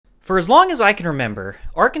For as long as I can remember,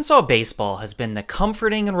 Arkansas baseball has been the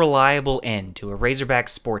comforting and reliable end to a Razorback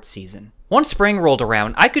sports season. Once spring rolled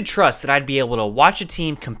around, I could trust that I'd be able to watch a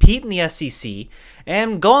team compete in the SEC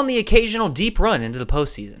and go on the occasional deep run into the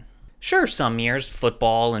postseason. Sure, some years,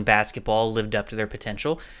 football and basketball lived up to their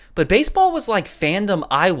potential, but baseball was like fandom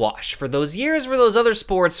eyewash for those years where those other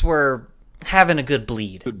sports were having a good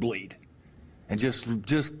bleed. And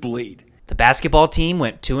just bleed. The basketball team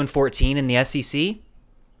went 2-14 in the SEC.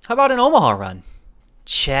 How about an Omaha run?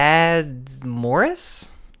 Chad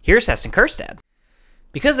Morris? Here's Heston Kjerstad.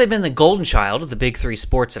 Because they've been the golden child of the big three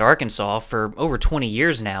sports at Arkansas for over 20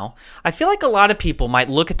 years now, I feel like a lot of people might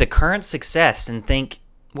look at the current success and think,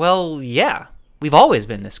 well, yeah, we've always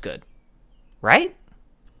been this good. Right?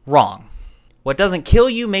 Wrong. What doesn't kill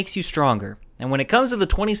you makes you stronger. And when it comes to the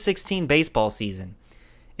 2016 baseball season,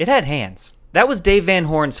 it had hands. That was Dave Van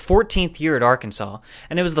Horn's 14th year at Arkansas,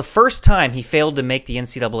 and it was the first time he failed to make the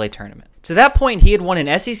NCAA tournament. To that point, he had won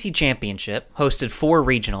an SEC championship, hosted 4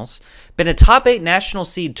 regionals, been a top 8 national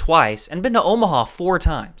seed twice, and been to Omaha 4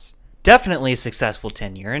 times. Definitely a successful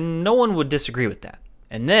tenure, and no one would disagree with that.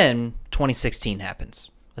 And then 2016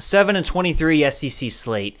 happens. A 7-23 SEC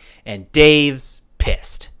slate, and Dave's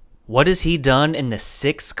pissed. What has he done in the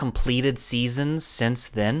 6 completed seasons since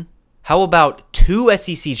then? How about 2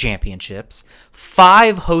 SEC championships,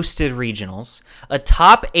 5 hosted regionals, a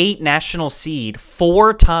top 8 national seed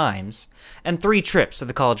 4 times, and 3 trips to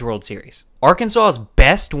the College World Series? Arkansas's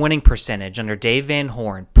best winning percentage under Dave Van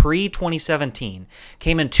Horn pre-2017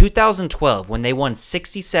 came in 2012 when they won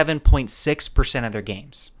 67.6% of their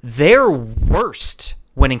games. Their worst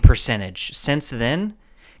winning percentage since then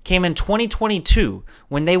came in 2022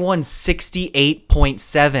 when they won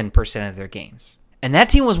 68.7% of their games. And that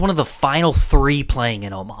team was one of the final 3 playing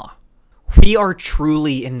in Omaha. We are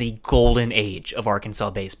truly in the golden age of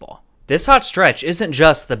Arkansas baseball. This hot stretch isn't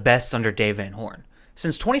just the best under Dave Van Horn.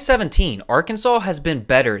 Since 2017, Arkansas has been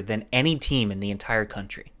better than any team in the entire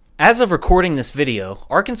country. As of recording this video,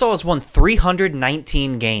 Arkansas has won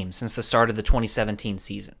 319 games since the start of the 2017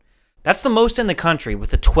 season. That's the most in the country,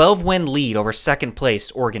 with a 12-win lead over second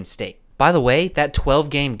place Oregon State. By the way, that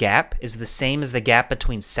 12-game gap is the same as the gap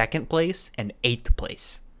between second place and 8th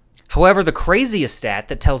place. However, the craziest stat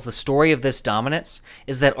that tells the story of this dominance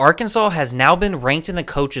is that Arkansas has now been ranked in the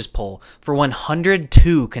coaches poll for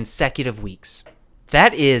 102 consecutive weeks.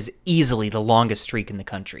 That is easily the longest streak in the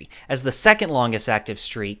country, as the second longest active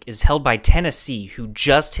streak is held by Tennessee, who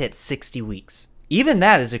just hit 60 weeks. Even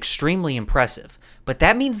that is extremely impressive, but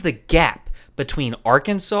that means the gap between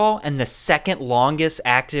Arkansas and the second longest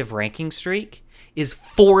active ranking streak is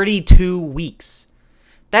 42 weeks.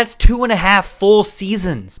 That's 2.5 full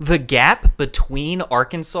seasons. The gap between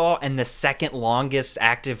Arkansas and the second longest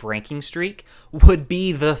active ranking streak would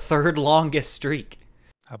be the third longest streak.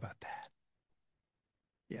 How about that?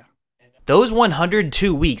 Yeah. Those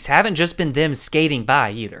 102 weeks haven't just been them skating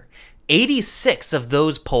by either. 86 of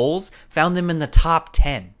those polls found them in the top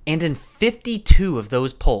 10, and in 52 of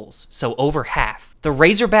those polls, so over half, the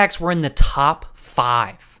Razorbacks were in the top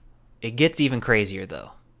 5. It gets even crazier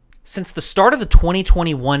though. Since the start of the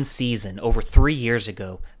 2021 season over 3 years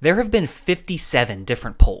ago, there have been 57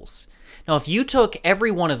 different polls. Now, if you took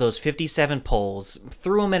every one of those 57 polls,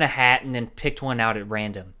 threw them in a hat, and then picked one out at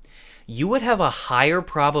random, you would have a higher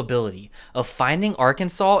probability of finding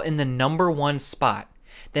Arkansas in the number 1 spot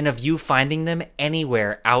than of you finding them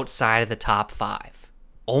anywhere outside of the top 5.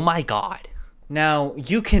 Oh my god. Now,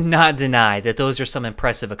 you cannot deny that those are some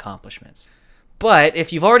impressive accomplishments. But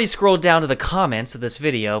if you've already scrolled down to the comments of this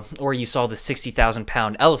video, or you saw the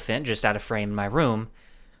 60,000-pound elephant just out of frame in my room,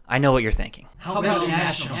 I know what you're thinking. How about a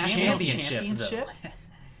national championship, though?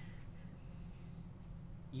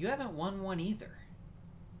 You haven't won one either.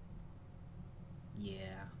 Yeah.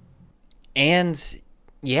 And,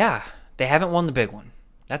 yeah, they haven't won the big one.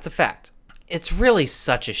 That's a fact. It's really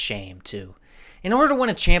such a shame, too. In order to win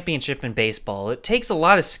a championship in baseball, it takes a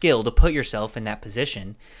lot of skill to put yourself in that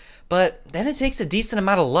position, but then it takes a decent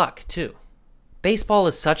amount of luck, too. Baseball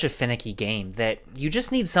is such a finicky game that you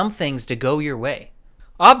just need some things to go your way.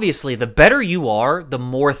 Obviously, the better you are, the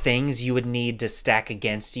more things you would need to stack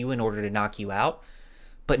against you in order to knock you out,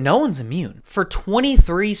 but no one's immune. For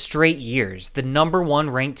 23 straight years, the number 1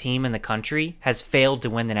 ranked team in the country has failed to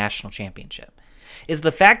win the national championship. Is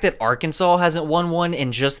the fact that Arkansas hasn't won one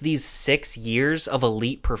in just these 6 years of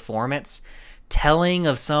elite performance telling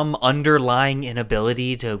of some underlying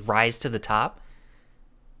inability to rise to the top?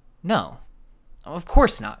 No, of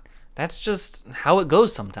course not. That's just how it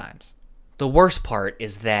goes sometimes. The worst part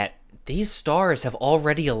is that these stars have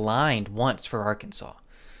already aligned once for Arkansas.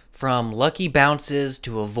 From lucky bounces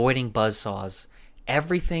to avoiding buzzsaws,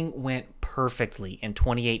 everything went perfectly in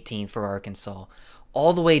 2018 for Arkansas,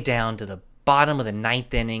 all the way down to the bottom of the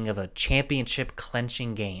ninth inning of a championship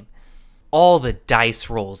clinching game. All the dice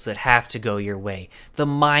rolls that have to go your way, the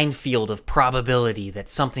minefield of probability that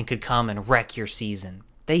something could come and wreck your season.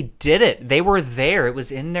 They did it. They were there. It was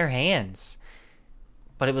in their hands.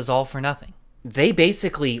 But it was all for nothing. They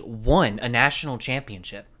basically won a national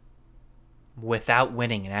championship without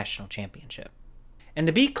winning a national championship. And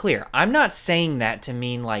to be clear, I'm not saying that to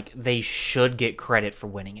mean like they should get credit for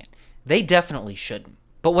winning it. They definitely shouldn't.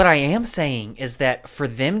 But what I am saying is that for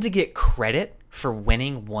them to get credit for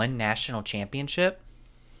winning one national championship,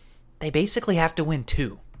 they basically have to win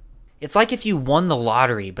two. It's like if you won the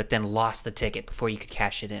lottery but then lost the ticket before you could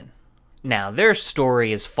cash it in. Now, their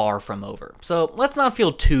story is far from over, so let's not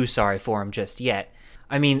feel too sorry for them just yet.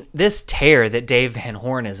 I mean, this tear that Dave Van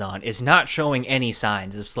Horn is on is not showing any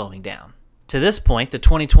signs of slowing down. To this point, the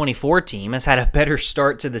 2024 team has had a better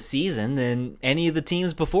start to the season than any of the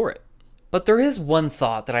teams before it. But there is one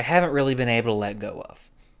thought that I haven't really been able to let go of.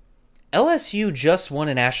 LSU just won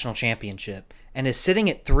a national championship and is sitting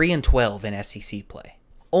at 3-12 in SEC play.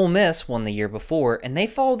 Ole Miss won the year before, and they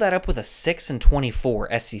followed that up with a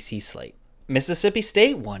 6-24 SEC slate. Mississippi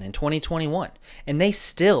State won in 2021, and they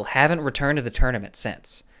still haven't returned to the tournament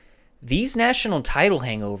since. These national title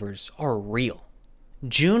hangovers are real.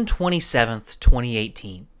 June 27th,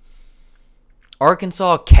 2018.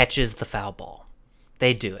 Arkansas catches the foul ball.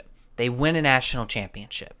 They do it. They win a national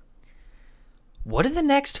championship. What do the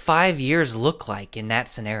next 5 years look like in that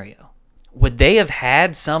scenario? Would they have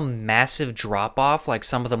had some massive drop-off like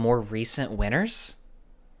some of the more recent winners?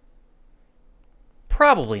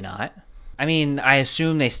 Probably not. I mean, I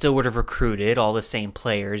assume they still would have recruited all the same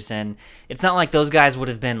players, and it's not like those guys would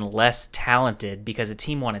have been less talented because a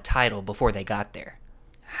team won a title before they got there.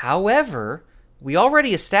 However, we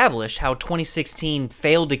already established how 2016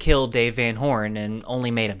 failed to kill Dave Van Horn and only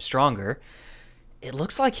made him stronger. It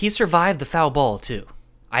looks like he survived the foul ball too.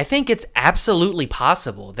 I think it's absolutely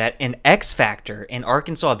possible that an X factor in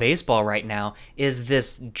Arkansas baseball right now is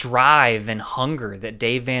this drive and hunger that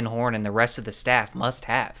Dave Van Horn and the rest of the staff must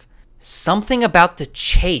have. Something about the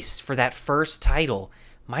chase for that first title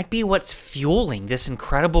might be what's fueling this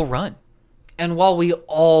incredible run. And while we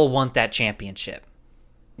all want that championship,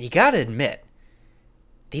 you gotta admit,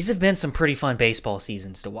 these have been some pretty fun baseball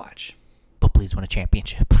seasons to watch. But please win a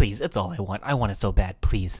championship. Please, that's all I want. I want it so bad,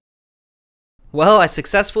 please. Well, I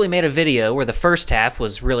successfully made a video where the first half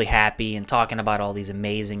was really happy and talking about all these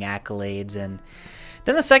amazing accolades, and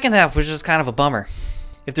then the second half was just kind of a bummer.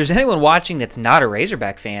 If there's anyone watching that's not a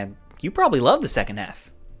Razorback fan, you probably love the second half.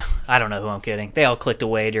 I don't know who I'm kidding. They all clicked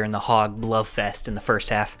away during the Hog Love Fest in the first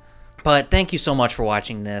half. But thank you so much for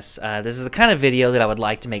watching this. This is the kind of video that I would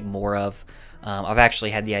like to make more of. I've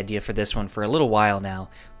actually had the idea for this one for a little while now,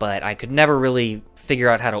 but I could never really figure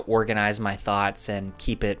out how to organize my thoughts and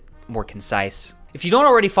keep it more concise. If you don't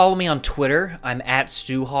already follow me on Twitter, I'm at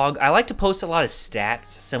StuHog. I like to post a lot of stats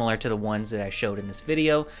similar to the ones that I showed in this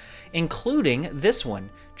video, including this one,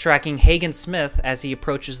 tracking Hagen Smith as he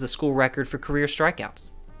approaches the school record for career strikeouts.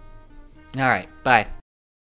 Alright, bye.